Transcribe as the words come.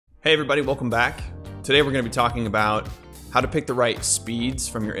Hey everybody, welcome back. Today we're going to be talking about how to pick the right speeds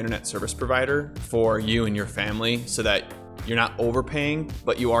from your internet service provider for you and your family so that you're not overpaying,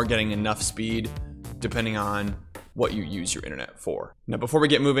 but you are getting enough speed depending on what you use your internet for. Now, before we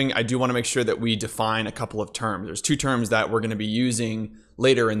get moving, I do want to make sure that we define a couple of terms. There's two terms that we're going to be using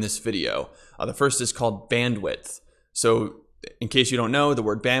later in this video. The first is called bandwidth. So in case you don't know, the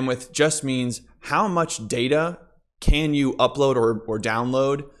word bandwidth just means how much data can you upload or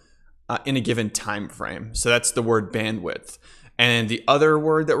download in a given time frame. So that's the word bandwidth. And the other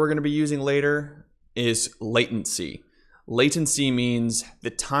word that we're going to be using later is latency. Latency means the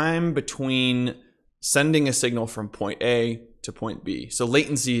time between sending a signal from point A to point B. So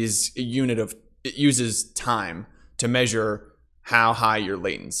latency is a unit of, it uses time to measure how high your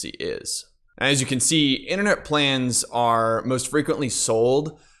latency is. As you can see, internet plans are most frequently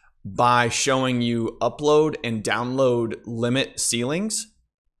sold by showing you upload and download limit ceilings.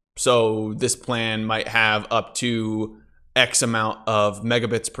 So this plan might have up to X amount of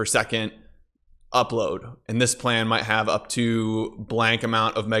megabits per second upload, and this plan might have up to blank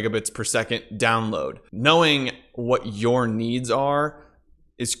amount of megabits per second download. Knowing what your needs are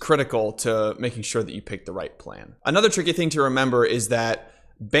is critical to making sure that you pick the right plan. Another tricky thing to remember is that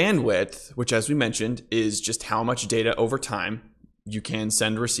bandwidth, which as we mentioned, is just how much data over time you can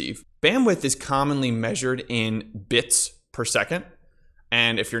send or receive. Bandwidth is commonly measured in bits per second.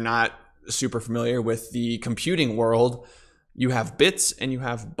 And if you're not super familiar with the computing world, you have bits and you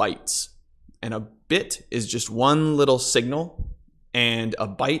have bytes. And a bit is just one little signal, and a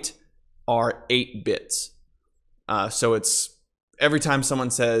byte are 8 bits. So it's every time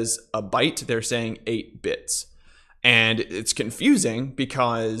someone says a byte, they're saying 8 bits. And it's confusing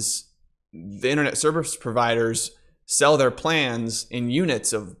because the internet service providers sell their plans in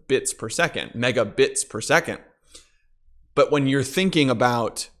units of bits per second, megabits per second. But when you're thinking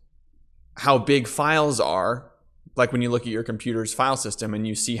about how big files are, like when you look at your computer's file system and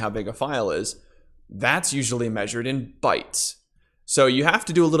you see how big a file is, that's usually measured in bytes. So you have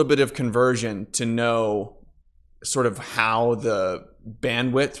to do a little bit of conversion to know sort of how the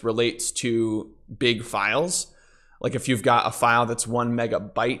bandwidth relates to big files. Like if you've got a file that's 1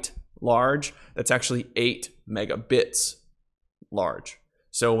 megabyte large, that's actually 8 megabits large.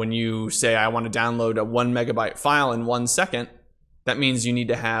 So when you say, I want to download a 1 megabyte file in 1 second, that means you need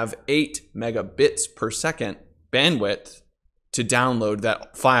to have 8 megabits per second bandwidth to download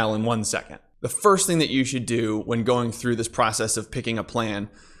that file in 1 second. The first thing that you should do when going through this process of picking a plan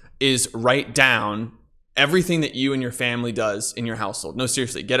is write down everything that you and your family does in your household. No,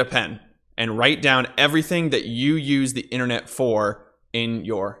 seriously, get a pen and write down everything that you use the internet for in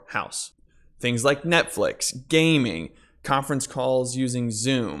your house. Things like Netflix, gaming, conference calls using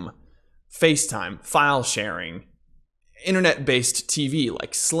Zoom, FaceTime, file sharing, internet-based TV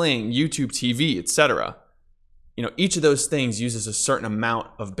like Sling, YouTube TV, etc. You know, each of those things uses a certain amount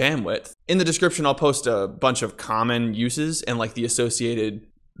of bandwidth. In the description, I'll post a bunch of common uses and like the associated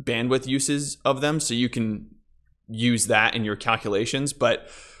bandwidth uses of them so you can use that in your calculations. But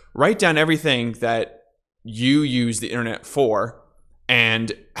write down everything that you use the internet for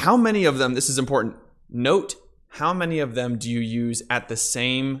and how many of them, this is important, note how many of them do you use at the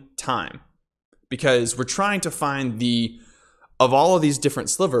same time? Because we're trying to find of all of these different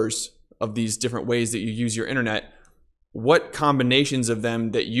slivers, of these different ways that you use your internet, what combinations of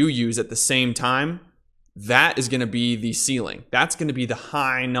them that you use at the same time, that is going to be the ceiling. That's going to be the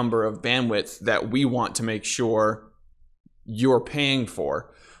high number of bandwidth that we want to make sure you're paying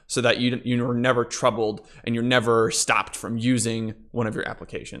for so that you're never troubled and you're never stopped from using one of your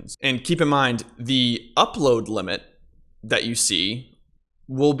applications. And keep in mind, the upload limit that you see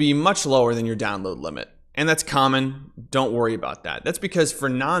will be much lower than your download limit. And that's common. Don't worry about that. That's because for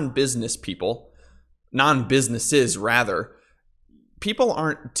non-business people, non-businesses rather, people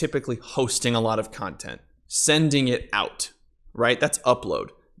aren't typically hosting a lot of content, sending it out, right? That's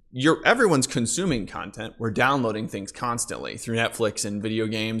upload. Everyone's consuming content. We're downloading things constantly through Netflix and video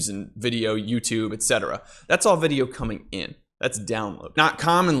games and video, YouTube, etc. That's all video coming in. That's download. Not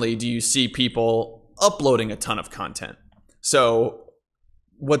commonly do you see people uploading a ton of content. So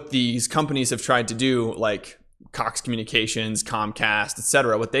what these companies have tried to do, like Cox Communications, Comcast,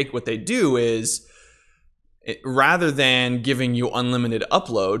 etc., what they do is, rather than giving you unlimited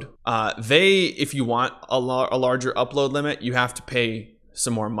upload, if you want a larger upload limit, you have to pay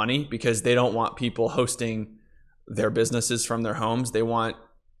some more money because they don't want people hosting their businesses from their homes. They want,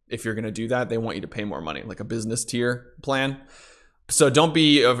 if you're going to do that, they want you to pay more money, like a business tier plan. So don't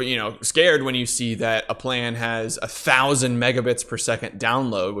be scared when you see that a plan has 1,000 megabits per second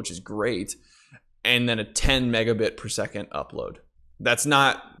download, which is great, and then a 10 megabit per second upload. That's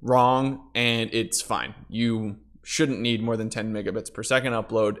not wrong, and it's fine. You shouldn't need more than 10 megabits per second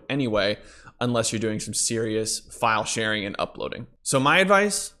upload anyway, unless you're doing some serious file sharing and uploading. So my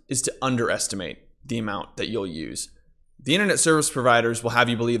advice is to underestimate the amount that you'll use. The internet service providers will have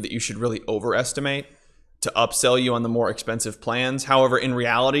you believe that you should really overestimate to upsell you on the more expensive plans. However, in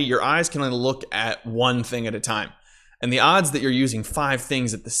reality, your eyes can only look at one thing at a time. And the odds that you're using 5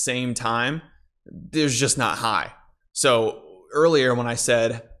 things at the same time, there's just not high. So earlier when I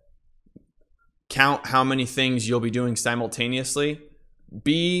said, count how many things you'll be doing simultaneously,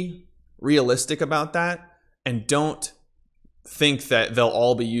 be realistic about that and don't think that they'll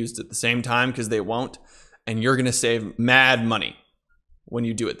all be used at the same time, because they won't. And you're gonna save mad money when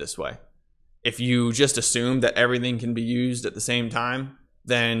you do it this way. If you just assume that everything can be used at the same time,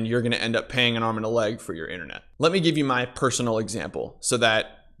 then you're gonna end up paying an arm and a leg for your internet. Let me give you my personal example so that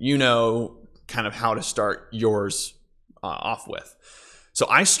you know kind of how to start yours off with. So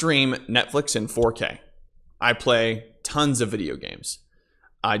I stream Netflix in 4K. I play tons of video games.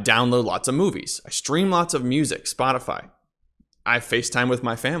 I download lots of movies. I stream lots of music, Spotify. I FaceTime with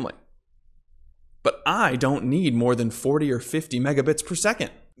my family. But I don't need more than 40 or 50 megabits per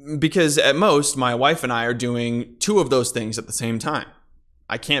second, because at most, my wife and I are doing 2 of those things at the same time.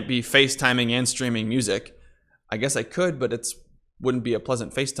 I can't be FaceTiming and streaming music. I guess I could, but it wouldn't be a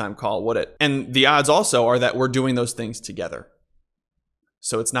pleasant FaceTime call, would it? And the odds also are that we're doing those things together.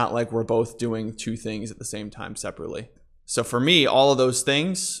 So it's not like we're both doing 2 things at the same time separately. So for me, all of those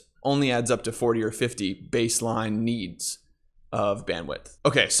things only adds up to 40 or 50 baseline needs of bandwidth.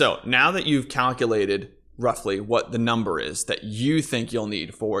 Okay, so now that you've calculated roughly what the number is that you think you'll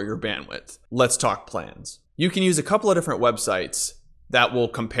need for your bandwidth, let's talk plans. You can use a couple of different websites that will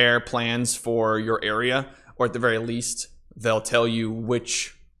compare plans for your area, or at the very least, they'll tell you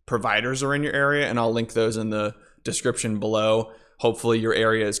which providers are in your area, and I'll link those in the description below. Hopefully your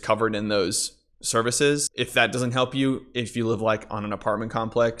area is covered in those services. If that doesn't help you, if you live like on an apartment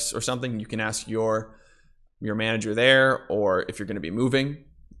complex or something, you can ask your manager there, or if you're going to be moving,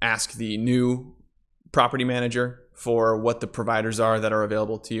 ask the new property manager for what the providers are that are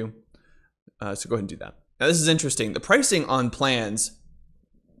available to you. So go ahead and do that. Now this is interesting. The pricing on plans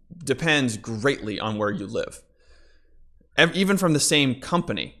depends greatly on where you live. Even from the same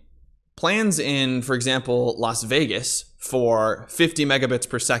company. Plans in, for example, Las Vegas for 50 megabits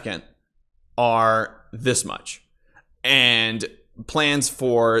per second are this much. And plans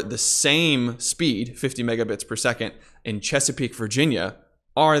for the same speed, 50 megabits per second, in Chesapeake, Virginia,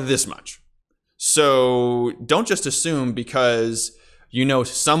 are this much. So don't just assume because you know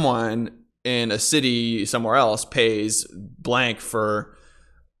someone in a city somewhere else pays blank for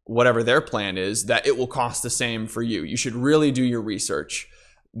whatever their plan is, that it will cost the same for you. You should really do your research.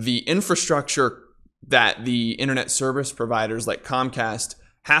 The infrastructure that the internet service providers like Comcast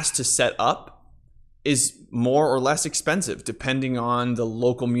has to set up is more or less expensive depending on the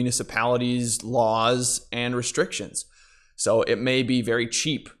local municipalities' laws and restrictions. So it may be very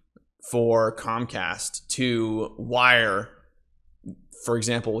cheap for Comcast to wire, for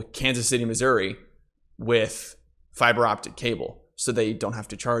example, Kansas City, Missouri with fiber optic cable, so they don't have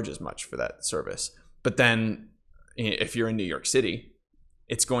to charge as much for that service. But then if you're in New York City,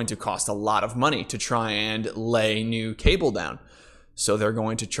 it's going to cost a lot of money to try and lay new cable down. So they're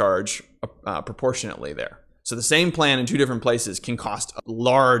going to charge proportionately there. So the same plan in 2 different places can cost a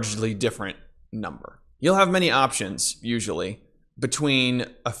largely different number. You'll have many options, usually, between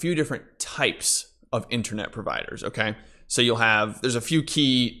a few different types of internet providers, okay? So there's a few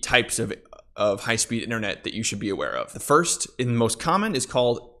key types of high-speed internet that you should be aware of. The first and most common is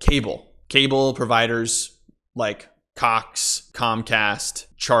called cable. Cable providers like Cox, Comcast,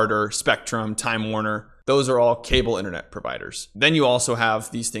 Charter, Spectrum, Time Warner, those are all cable internet providers. Then you also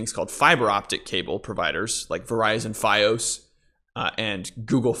have these things called fiber optic cable providers like Verizon Fios and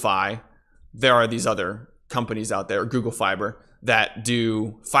Google Fi. There are these other companies out there, Google Fiber, that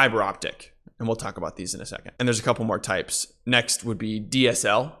do fiber optic. And we'll talk about these in a second. And there's a couple more types. Next would be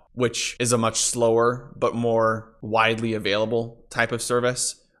DSL, which is a much slower but more widely available type of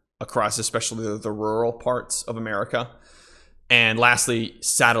service across especially the rural parts of America. And lastly,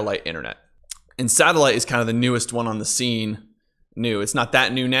 satellite internet. And satellite is kind of the newest one on the scene. It's not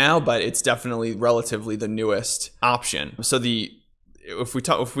that new now, but it's definitely relatively the newest option. So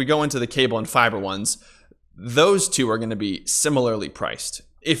if we go into the cable and fiber ones, those 2 are going to be similarly priced,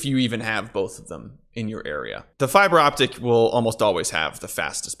 if you even have both of them in your area. The fiber optic will almost always have the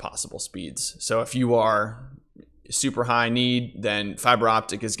fastest possible speeds. So if you are super high need, then fiber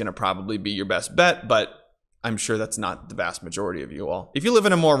optic is going to probably be your best bet, but I'm sure that's not the vast majority of you all. If you live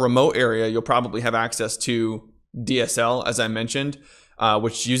in a more remote area, you'll probably have access to DSL, as I mentioned,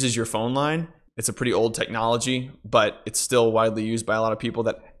 which uses your phone line. It's a pretty old technology, but it's still widely used by a lot of people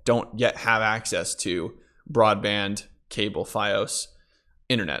that don't yet have access to broadband, cable, Fios,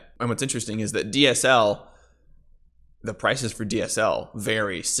 internet. And what's interesting is that DSL, the prices for DSL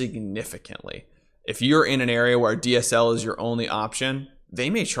vary significantly. If you're in an area where DSL is your only option, they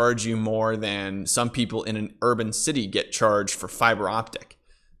may charge you more than some people in an urban city get charged for fiber optic.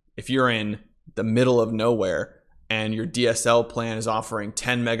 If you're in the middle of nowhere and your DSL plan is offering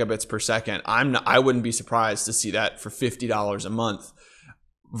 10 megabits per second, I wouldn't be surprised to see that for $50 a month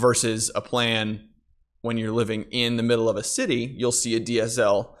versus a plan when you're living in the middle of a city. You'll see a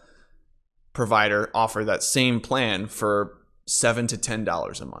DSL provider offer that same plan for $7 to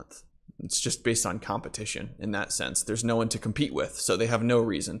 $10 a month. It's just based on competition in that sense. There's no one to compete with, so they have no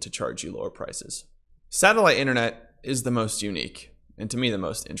reason to charge you lower prices. Satellite internet is the most unique, and to me the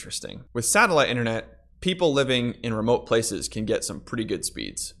most interesting. With satellite internet, people living in remote places can get some pretty good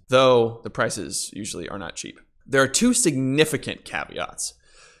speeds, though the prices usually are not cheap. There are two significant caveats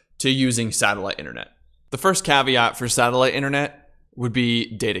to using satellite internet. The first caveat for satellite internet would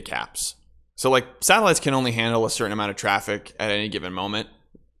be data caps. So like satellites can only handle a certain amount of traffic at any given moment,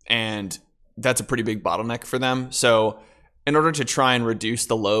 and that's a pretty big bottleneck for them. So in order to try and reduce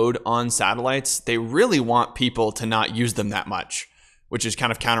the load on satellites, they really want people to not use them that much, which is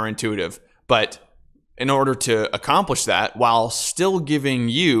kind of counterintuitive. But in order to accomplish that, while still giving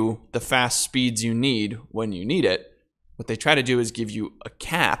you the fast speeds you need when you need it, what they try to do is give you a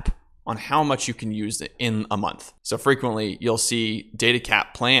cap on how much you can use in a month. So frequently you'll see data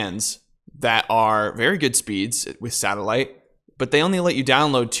cap plans that are very good speeds with satellite, but they only let you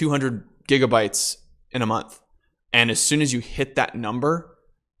download 200 gigabytes in a month. And as soon as you hit that number,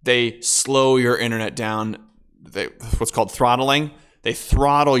 they slow your internet down. What's called throttling. They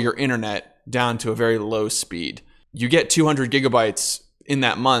throttle your internet down to a very low speed. You get 200 gigabytes in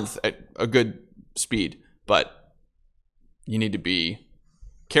that month at a good speed, but you need to be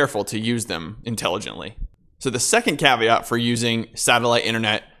careful to use them intelligently. So the second caveat for using satellite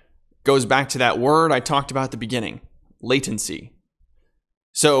internet goes back to that word I talked about at the beginning, latency.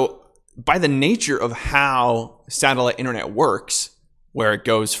 So by the nature of how satellite internet works, where it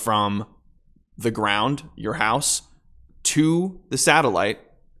goes from the ground, your house, to the satellite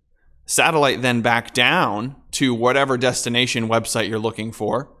then back down to whatever destination website you're looking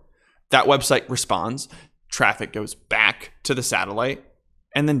for. That website responds, traffic goes back to the satellite,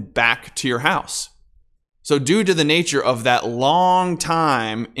 and then back to your house. So due to the nature of that long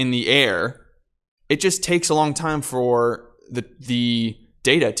time in the air, it just takes a long time for the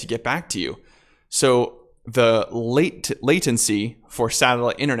data to get back to you. So the latency for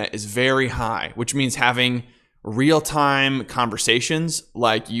satellite internet is very high, which means having real-time conversations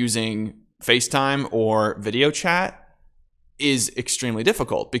like using FaceTime or video chat is extremely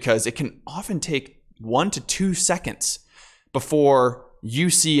difficult because it can often take 1 to 2 seconds before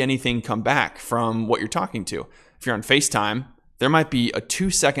you see anything come back from what you're talking to. If you're on FaceTime, there might be a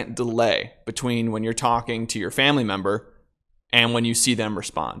 2-second delay between when you're talking to your family member and when you see them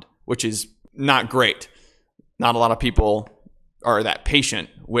respond, which is not great. Not a lot of people are that patient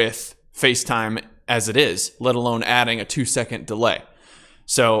with FaceTime as it is, let alone adding a 2-second delay.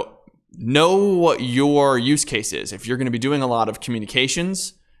 So know what your use case is. If you're going to be doing a lot of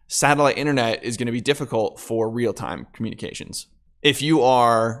communications, satellite internet is going to be difficult for real-time communications. If you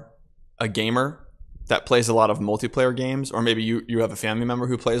are a gamer that plays a lot of multiplayer games, or maybe you have a family member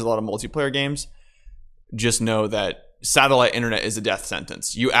who plays a lot of multiplayer games, just know that satellite internet is a death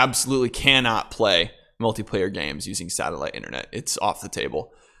sentence. You absolutely cannot play multiplayer games using satellite internet. It's off the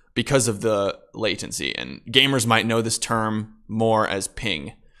table because of the latency. And gamers might know this term more as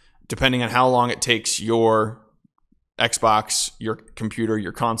ping. Depending on how long it takes your Xbox, your computer,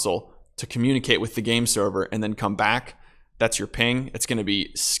 your console to communicate with the game server and then come back, that's your ping. It's going to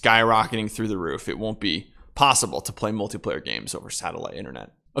be skyrocketing through the roof. It won't be possible to play multiplayer games over satellite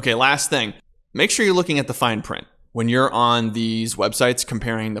internet. Okay, last thing. Make sure you're looking at the fine print. When you're on these websites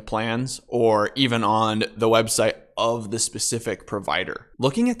comparing the plans, or even on the website of the specific provider,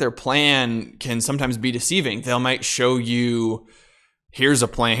 looking at their plan can sometimes be deceiving. They might show you, here's a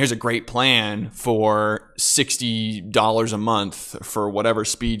plan, here's a great plan for $60 a month for whatever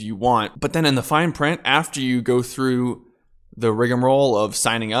speed you want. But then in the fine print, after you go through the rigmarole of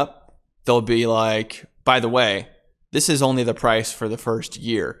signing up, they'll be like, by the way, this is only the price for the first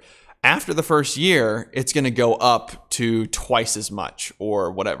year. After the first year, it's going to go up to twice as much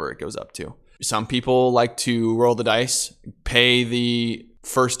or whatever it goes up to. Some people like to roll the dice, pay the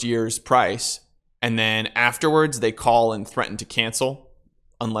first year's price, and then afterwards they call and threaten to cancel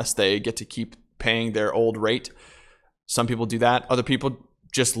unless they get to keep paying their old rate. Some people do that. Other people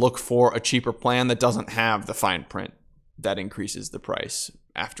just look for a cheaper plan that doesn't have the fine print that increases the price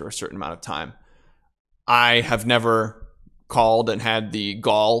after a certain amount of time. I have never called and had the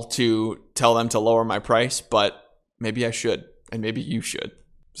gall to tell them to lower my price, but maybe I should, and maybe you should.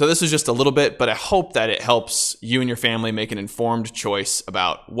 So this is just a little bit, but I hope that it helps you and your family make an informed choice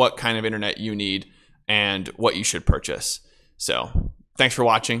about what kind of internet you need and what you should purchase. So thanks for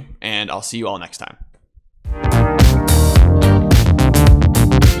watching, and I'll see you all next time.